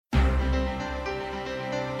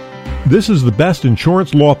This is the Best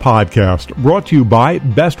Insurance Law Podcast, brought to you by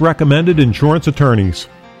Best Recommended Insurance Attorneys.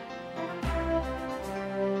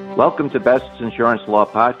 Welcome to Best's Insurance Law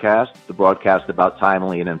Podcast, the broadcast about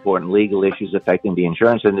timely and important legal issues affecting the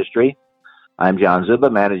insurance industry. I'm John Zuba,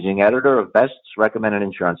 Managing Editor of Best's Recommended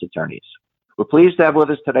Insurance Attorneys. We're pleased to have with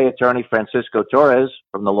us today attorney Francisco Torres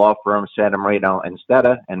from the law firm Santa Marina and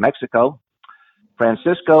Stetta in Mexico.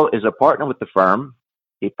 Francisco is a partner with the firm.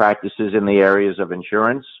 He practices in the areas of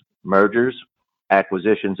insurance, mergers,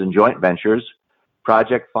 acquisitions and joint ventures,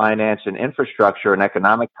 project finance and infrastructure and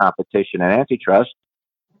economic competition and antitrust.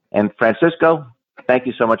 And Francisco, thank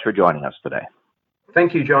you so much for joining us today.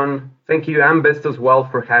 Thank you, John. Thank you, and Best as well,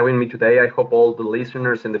 for having me today. I hope all the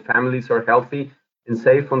listeners and the families are healthy and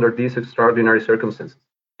safe under these extraordinary circumstances.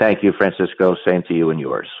 Thank you, Francisco. Same to you and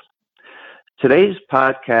yours. Today's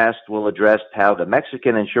podcast will address how the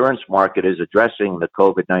Mexican insurance market is addressing the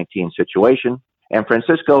COVID-19 situation. And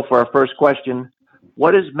Francisco, for our first question,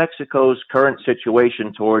 what is Mexico's current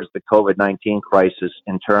situation towards the COVID-19 crisis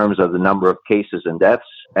in terms of the number of cases and deaths,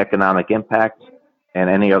 economic impact, and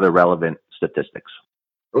any other relevant statistics?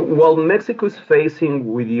 Well, Mexico is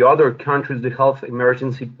facing with the other countries the health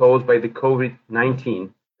emergency posed by the COVID-19.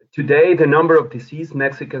 Today, the number of deceased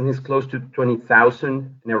Mexicans is close to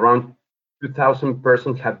 20,000, and around 2,000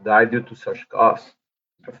 persons have died due to such cause.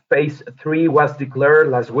 Phase 3 was declared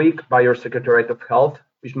last week by our Secretariat of Health,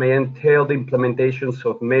 which may entail the implementations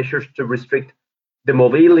of measures to restrict the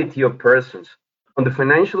mobility of persons. On the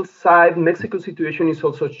financial side, Mexico's situation is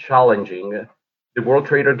also challenging. The World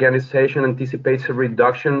Trade Organization anticipates a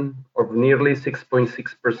reduction of nearly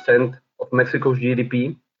 6.6% of Mexico's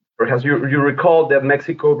GDP. Perhaps you recall that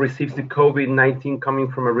Mexico receives the COVID-19 coming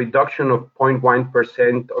from a reduction of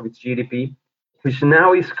 0.1% of its GDP, which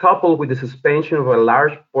now is coupled with the suspension of a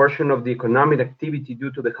large portion of the economic activity due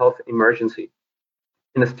to the health emergency,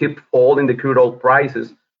 and a steep fall in the crude oil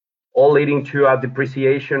prices, all leading to a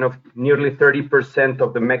depreciation of nearly 30%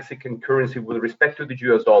 of the Mexican currency with respect to the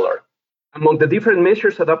US dollar. Among the different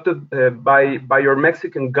measures adopted by our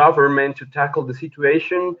Mexican government to tackle the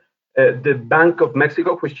situation, the Bank of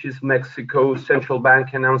Mexico, which is Mexico's central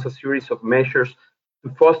bank, announced a series of measures to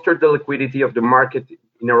foster the liquidity of the market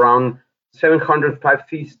in around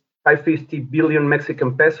 550 billion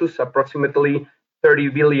Mexican pesos, approximately $30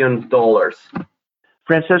 billion.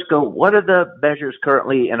 Francisco, what are the measures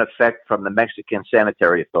currently in effect from the Mexican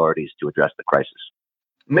sanitary authorities to address the crisis?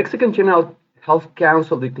 Mexican General Health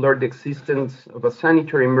Council declared the existence of a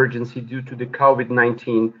sanitary emergency due to the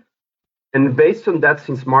COVID-19. And based on that,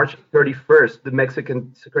 since March 31st, the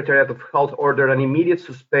Mexican Secretariat of Health ordered an immediate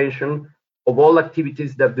suspension of all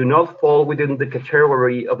activities that do not fall within the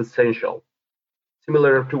category of essential,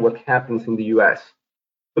 similar to what happens in the US.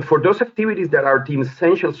 But for those activities that are deemed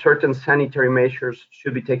essential, certain sanitary measures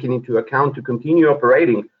should be taken into account to continue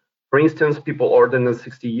operating. For instance, people older than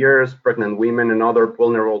 60 years, pregnant women, and other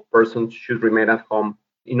vulnerable persons should remain at home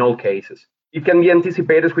in all cases. It can be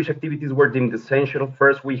anticipated which activities were deemed essential.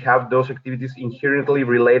 First, we have those activities inherently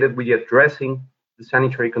related with addressing the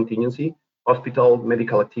sanitary contingency: hospital,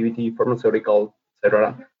 medical activity, pharmaceutical,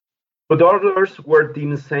 etc. But others were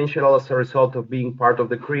deemed essential as a result of being part of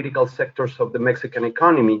the critical sectors of the Mexican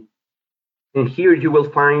economy. And here you will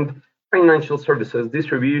find financial services,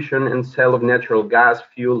 distribution and sale of natural gas,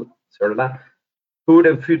 fuel, etc., food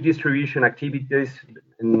and food distribution activities,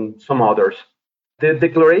 and some others. The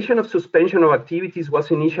declaration of suspension of activities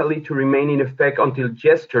was initially to remain in effect until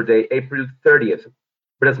yesterday, April 30th.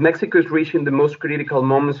 But as Mexico is reaching the most critical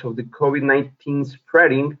moments of the COVID-19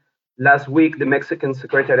 spreading, last week the Mexican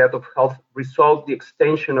Secretariat of Health resolved the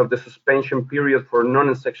extension of the suspension period for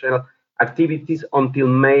non-essential activities until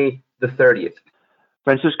May the 30th.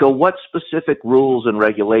 Francisco, what specific rules and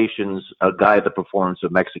regulations guide the performance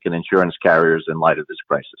of Mexican insurance carriers in light of this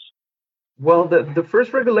crisis? Well, the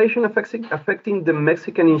first regulation affecting the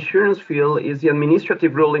Mexican insurance field is the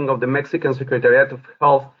administrative ruling of the Mexican Secretariat of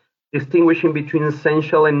Health, distinguishing between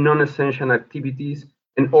essential and non-essential activities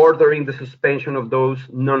and ordering the suspension of those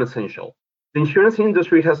non-essential. The insurance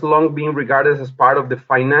industry has long been regarded as part of the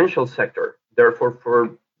financial sector. Therefore,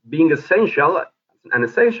 for being essential, an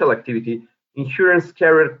essential activity, insurance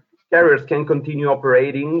carriers can continue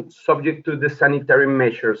operating subject to the sanitary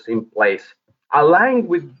measures in place. Aligned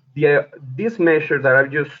with this measure that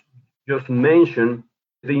I've just mentioned,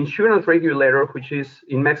 the insurance regulator, which is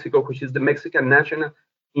in Mexico, which is the Mexican National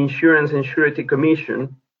Insurance and Surety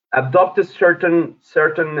Commission, adopted certain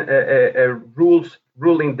rules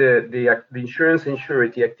ruling the insurance and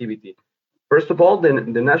surety activity. First of all, the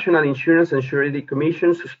National Insurance and Surety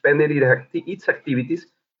Commission suspended its activities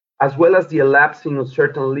as well as the elapsing of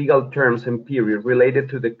certain legal terms and period related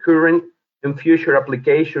to the current and future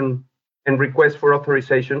application and request for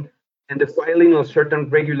authorization and the filing of certain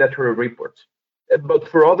regulatory reports. But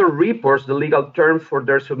for other reports, the legal terms for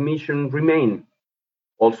their submission remain.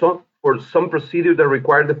 Also, for some procedures that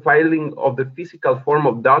require the filing of the physical form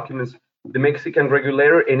of documents, the Mexican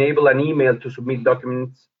regulator enabled an email to submit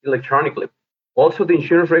documents electronically. Also, the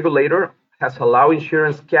insurance regulator has allowed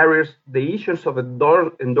insurance carriers the issuance of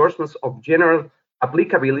endorsements of general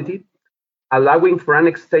applicability, allowing for an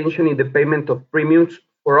extension in the payment of premiums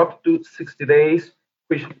for up to 60 days,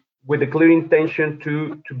 which with a clear intention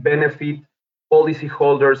to benefit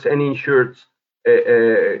policyholders and insureds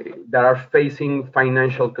that are facing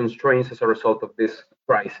financial constraints as a result of this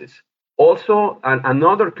crisis. Also,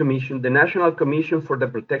 another commission, the National Commission for the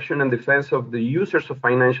Protection and Defense of the Users of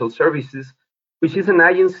Financial Services, which is an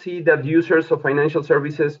agency that users of financial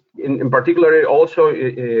services, in particular also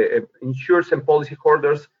insurers and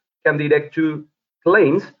policyholders, can direct to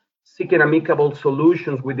claims seeking amicable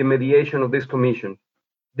solutions with the mediation of this commission.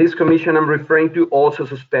 This commission I'm referring to also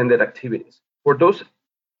suspended activities. For those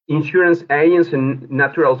insurance agents and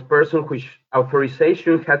natural persons which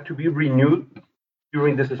authorization had to be renewed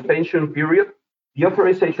during the suspension period, the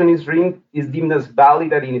authorization is deemed as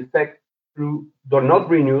valid and in effect through though not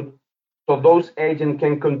renewed, so those agents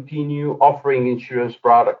can continue offering insurance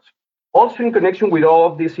products. Also, in connection with all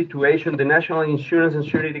of this situation, the National Insurance and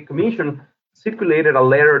Security Commission circulated a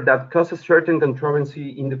letter that causes certain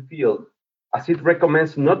controversy in the field, as it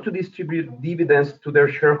recommends not to distribute dividends to their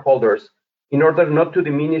shareholders in order not to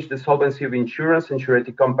diminish the solvency of insurance and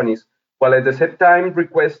surety companies, while at the same time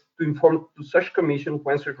requests to inform to such commission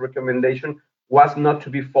when such recommendation was not to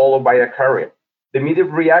be followed by a carrier. The immediate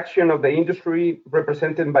reaction of the industry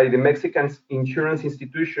represented by the Mexican Insurance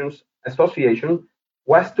Institutions Association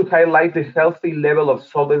was to highlight the healthy level of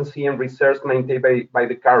solvency and reserves maintained by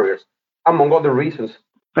the carriers, among other reasons.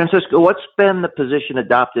 Francisco, what's been the position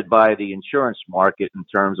adopted by the insurance market in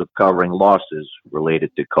terms of covering losses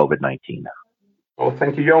related to COVID-19? Oh,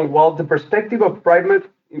 thank you, John. Well, the perspective of private,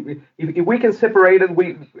 if we can separate it,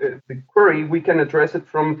 the query, we can address it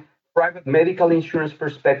from private medical insurance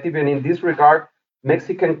perspective. And in this regard,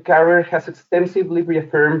 Mexican carrier has extensively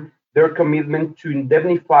reaffirmed their commitment to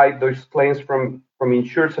indemnify those claims from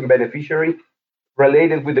insurers and beneficiaries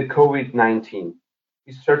related with the COVID-19.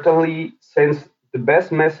 It certainly sends the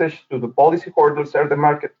best message to the policyholders and the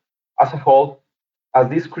market as a whole, as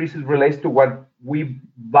this crisis relates to what we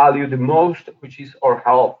value the most, which is our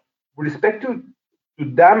health. With respect to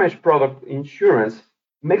damage product insurance,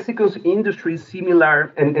 Mexico's industry is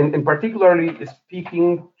similar, and particularly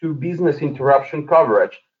speaking to business interruption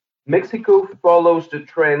coverage. Mexico follows the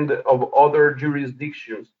trend of other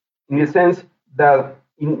jurisdictions in the sense that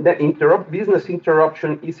business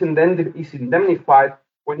interruption is indemnified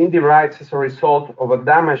when it derives as a result of a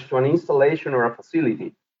damage to an installation or a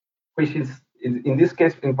facility, which is in this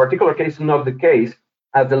case, in particular case, not the case,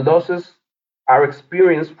 as the losses are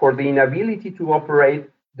experienced for the inability to operate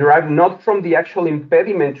derived not from the actual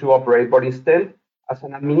impediment to operate, but instead as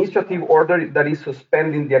an administrative order that is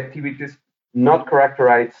suspending the activities not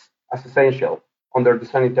characterized as essential under the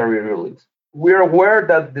sanitary rulings. We are aware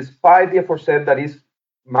that despite the aforesaid, that is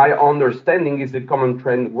my understanding is the common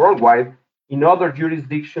trend worldwide, in other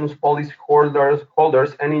jurisdictions,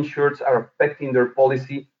 policyholders and insureds are affecting their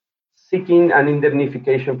policy, seeking an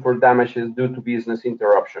indemnification for damages due to business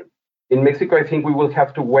interruption. In Mexico, I think we will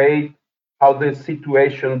have to wait how the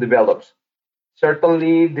situation develops.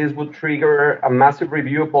 Certainly, this would trigger a massive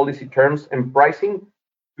review of policy terms and pricing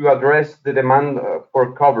to address the demand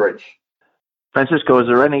for coverage. Francisco, is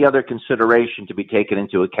there any other consideration to be taken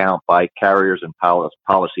into account by carriers and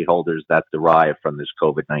policyholders that derive from this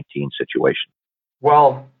COVID-19 situation?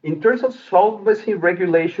 Well, in terms of solvency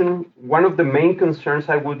regulation, one of the main concerns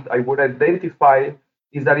I would identify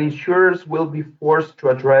is that insurers will be forced to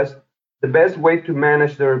address the best way to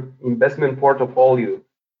manage their investment portfolio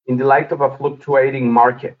in the light of a fluctuating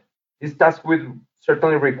market. This task would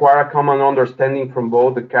certainly require a common understanding from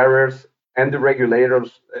both the carriers and the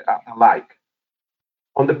regulators alike.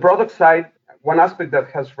 On the product side, one aspect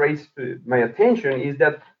that has raised my attention is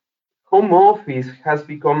that home office has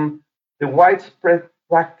become the widespread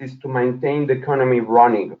practice to maintain the economy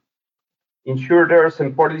running. Insurers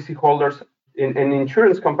and policyholders in an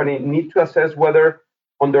insurance company need to assess whether,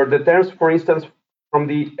 under the terms, for instance, from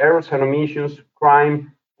the errors and omissions,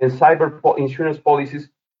 crime, and cyber insurance policies,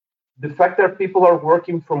 the fact that people are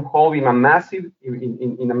working from home in a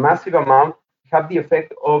massive amount have the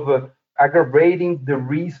effect of aggravating the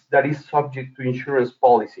risk that is subject to insurance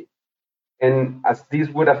policy, and as this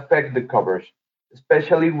would affect the coverage.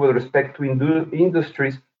 especially with respect to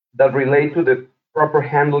industries that relate to the proper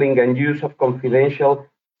handling and use of confidential,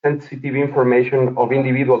 sensitive information of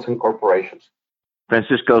individuals and corporations.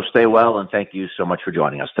 Francisco, stay well, and thank you so much for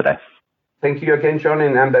joining us today. Thank you again, John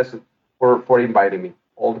and Ambas, for inviting me.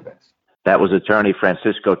 All the best. That was attorney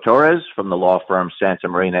Francisco Torres from the law firm Santa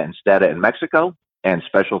Marina Insteta in Mexico, and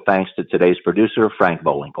special thanks to today's producer, Frank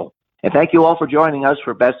Bolinkel. And thank you all for joining us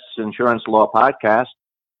for Best's Insurance Law Podcast.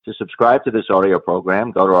 To subscribe to this audio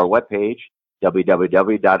program, go to our webpage,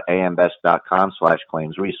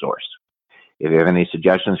 www.ambest.com/claims resource. If you have any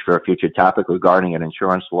suggestions for a future topic regarding an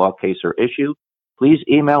insurance law case or issue, please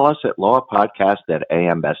email us at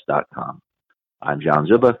lawpodcast@ambest.com. I'm John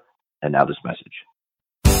Zuba, and now this message.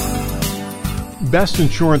 Best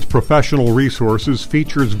Insurance Professional Resources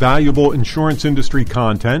features valuable insurance industry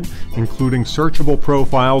content, including searchable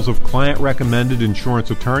profiles of client-recommended insurance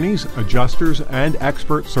attorneys, adjusters, and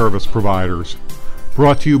expert service providers.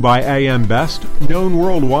 Brought to you by AM Best, known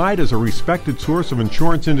worldwide as a respected source of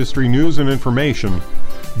insurance industry news and information.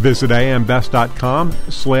 Visit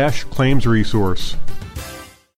ambest.com/claims resource.